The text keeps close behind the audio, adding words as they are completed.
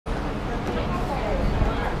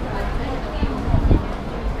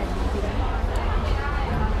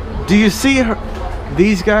Do you see her,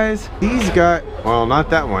 these guys? These guys, well, not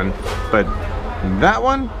that one, but that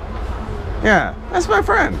one? Yeah, that's my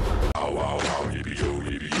friend.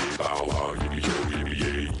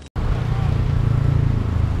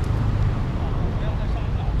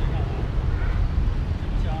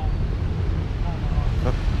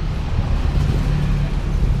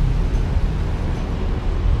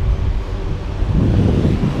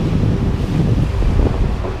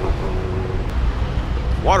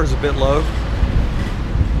 Water's a bit low.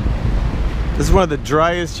 This is one of the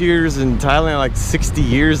driest years in Thailand, like 60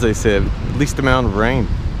 years, they said. Least amount of rain.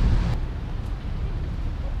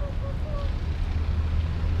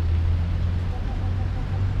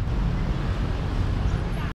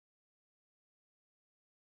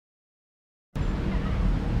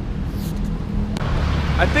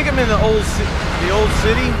 I think I'm in the old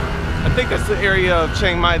city. I think that's the area of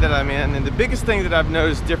Chiang Mai that I'm in. And the biggest thing that I've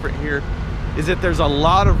noticed different here is that there's a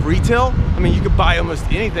lot of retail. I mean, you could buy almost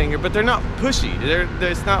anything here, but they're not pushy.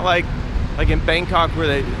 It's not like in Bangkok where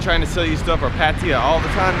they're trying to sell you stuff, or Pattaya all the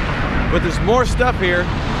time. But there's more stuff here,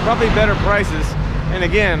 probably better prices, and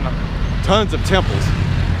again, tons of temples.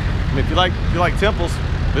 I mean, if you like temples,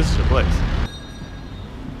 this is your place.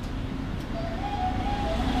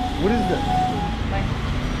 What is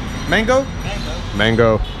that? Mango?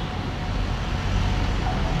 Mango.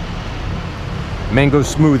 Mango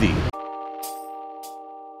smoothie.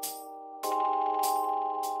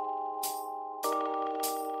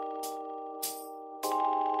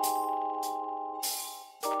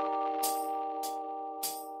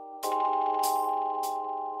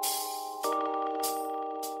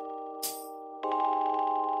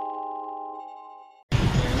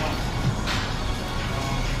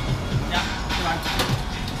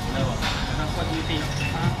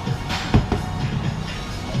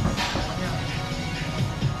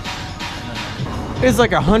 It's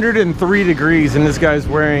like 103 degrees and this guy's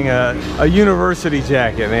wearing a university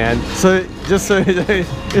jacket, man. So just so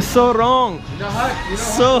it's so wrong.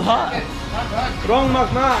 So hot. Wrong mak.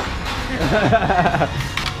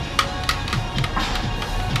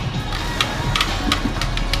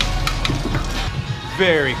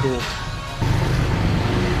 Very cool.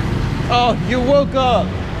 Oh, you woke up.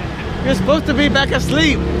 You're supposed to be back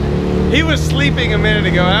asleep. He was sleeping a minute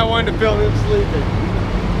ago and I wanted to film him sleeping.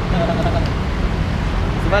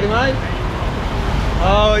 Somebody mind?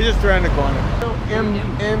 Oh, just around the corner.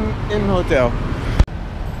 M Hotel.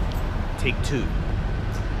 Take 2.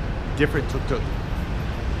 Different tuk-tuk.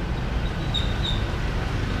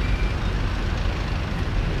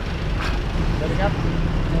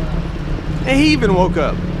 And he even woke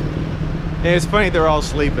up. And it's funny, they're all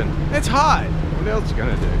sleeping. It's hot. What else you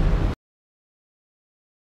gonna do?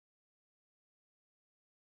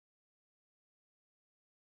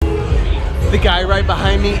 The guy right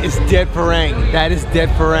behind me is Dead Farang. That is Dead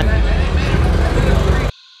Farang.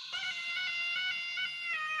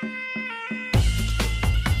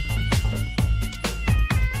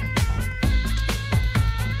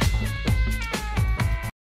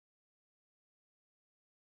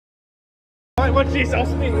 When she's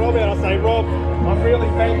asking Rob out, I say, Rob, I'm really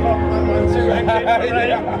Bangkok 112 and Dead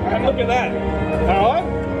Farang. And look at that. Alright?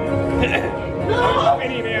 No! I'm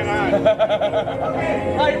spinning now, no.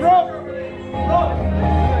 Hey, Rob! Rob!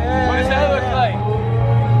 What does that look like?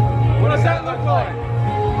 What does that look like?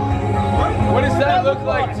 What does that look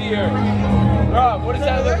like to you? Rob, what does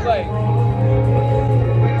that look like?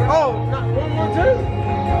 Oh, 112?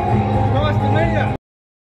 Nice to meet you.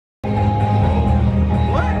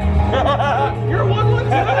 You're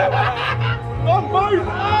 112? I'm both!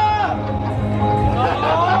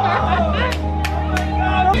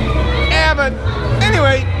 Yeah, but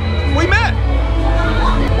anyway, we met.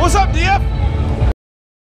 What's up, DF?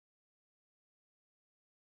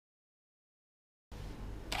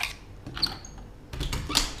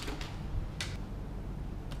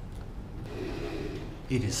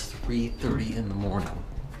 It is 3:30 in the morning.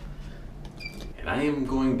 And I am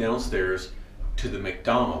going downstairs to the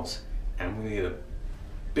McDonald's and I'm gonna get a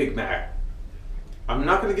Big Mac. I'm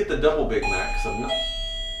not gonna get the double Big Mac because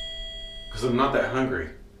I'm not that hungry,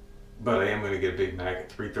 but I am gonna get a Big Mac at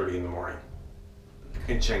 3:30 in the morning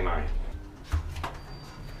in Chiang Mai.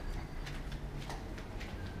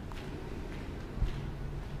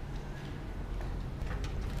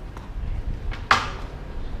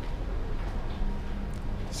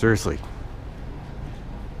 Seriously.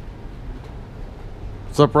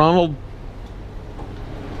 What's up, Ronald?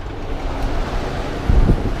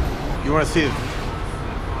 You want to see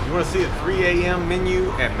the 3 a.m. menu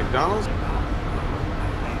at McDonald's?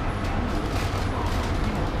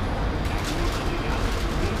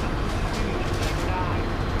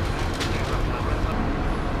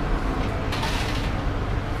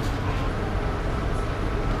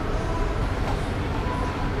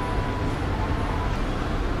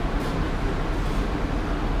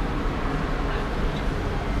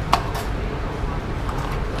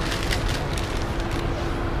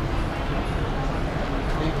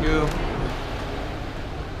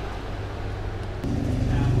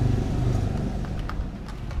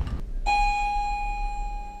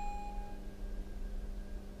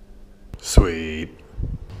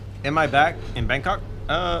 Am I back in Bangkok?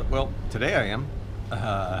 Well, today I am.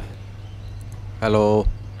 Hello.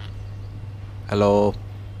 Hello.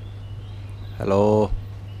 Hello.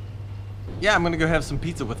 Yeah, I'm gonna go have some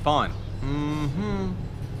pizza with Fawn.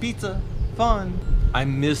 Pizza, fun. I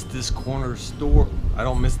miss this corner store. I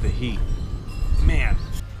don't miss the heat. Man.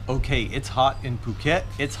 Okay, it's hot in Phuket,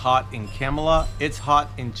 it's hot in Kamala, it's hot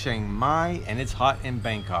in Chiang Mai, and it's hot in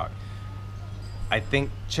Bangkok. I think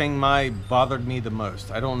Chiang Mai bothered me the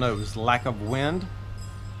most. I don't know, it was lack of wind.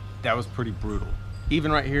 That was pretty brutal.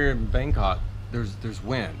 Even right here in Bangkok, there's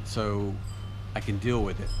wind, so I can deal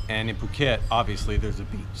with it. And in Phuket, obviously there's a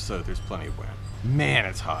beach, so there's plenty of wind. Man,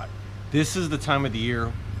 it's hot. This is the time of the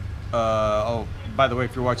year. Oh, by the way,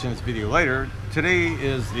 if you're watching this video later, today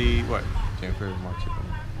is the, what? January, February, March, April.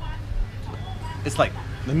 It's like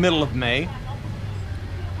the middle of May.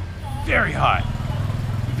 Very hot.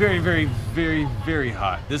 Very, very, very, very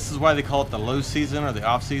hot. This is why they call it the low season or the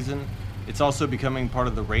off season. It's also becoming part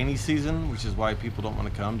of the rainy season, which is why people don't want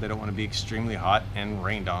to come. They don't want to be extremely hot and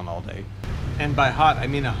rained on all day. And by hot, I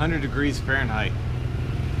mean 100 degrees Fahrenheit.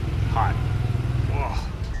 Hot.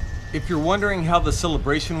 Ugh. If you're wondering how the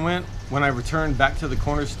celebration went when I returned back to the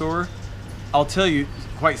corner store, I'll tell you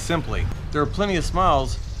quite simply. There are plenty of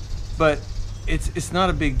smiles, but it's not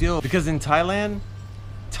a big deal, because in Thailand,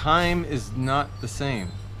 time is not the same.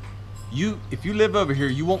 If you live over here,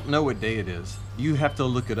 you won't know what day it is. You have to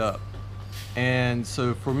look it up. And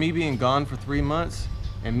so for me being gone for 3 months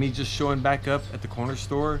and me just showing back up at the corner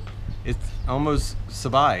store, it's almost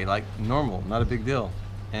sabai, like normal, not a big deal.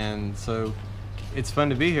 And so it's fun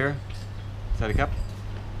to be here. Is that a cup?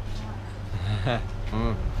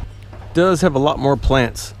 Does have a lot more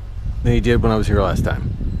plants than he did when I was here last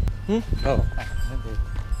time. Oh.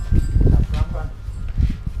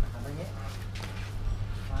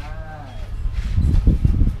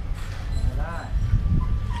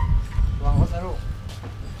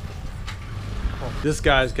 This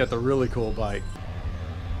guy's got the really cool bike.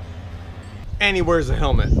 And he wears a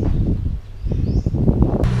helmet.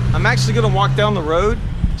 I'm actually gonna walk down the road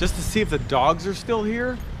just to see if the dogs are still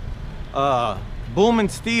here. Boom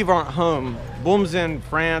and Steve aren't home. Boom's in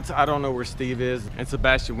France. I don't know where Steve is. And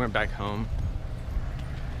Sebastian went back home.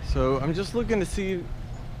 So I'm just looking to see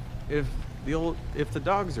if the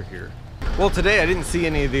dogs are here. Well, today I didn't see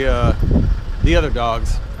any of the other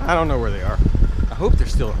dogs. I don't know where they are. I hope they're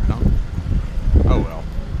still around. Oh well.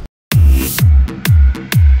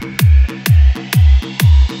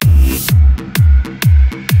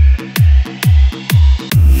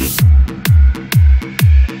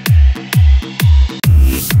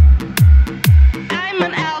 I'm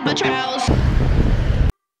an albatross.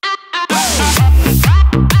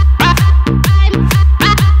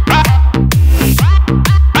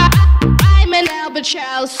 I'm an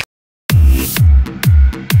albatross.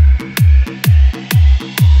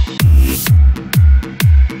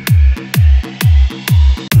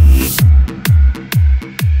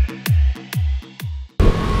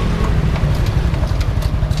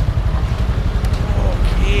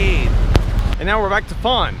 And now we're back to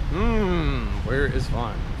Fawn. Where is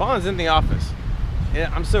Fawn? Fawn's in the office.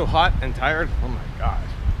 Yeah, I'm so hot and tired. Oh my gosh.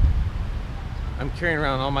 I'm carrying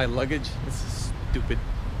around all my luggage. This is stupid.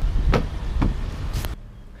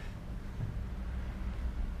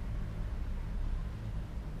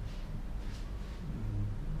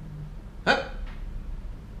 Huh?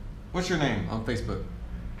 What's your name on Facebook?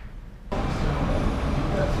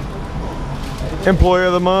 Employee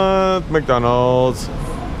of the month, McDonald's.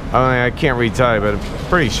 I can't read Thai, but I'm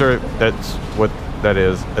pretty sure that's what that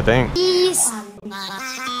is, I think.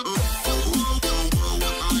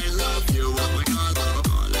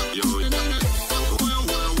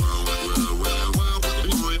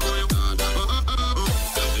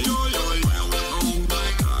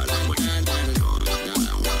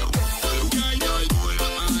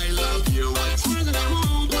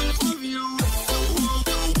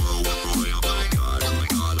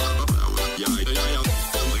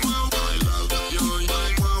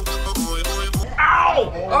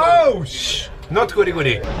 Oh, not goody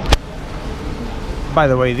goody. By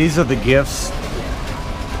the way, these are the gifts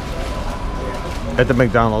at the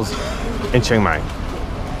McDonald's in Chiang Mai.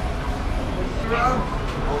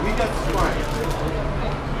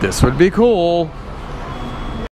 This would be cool.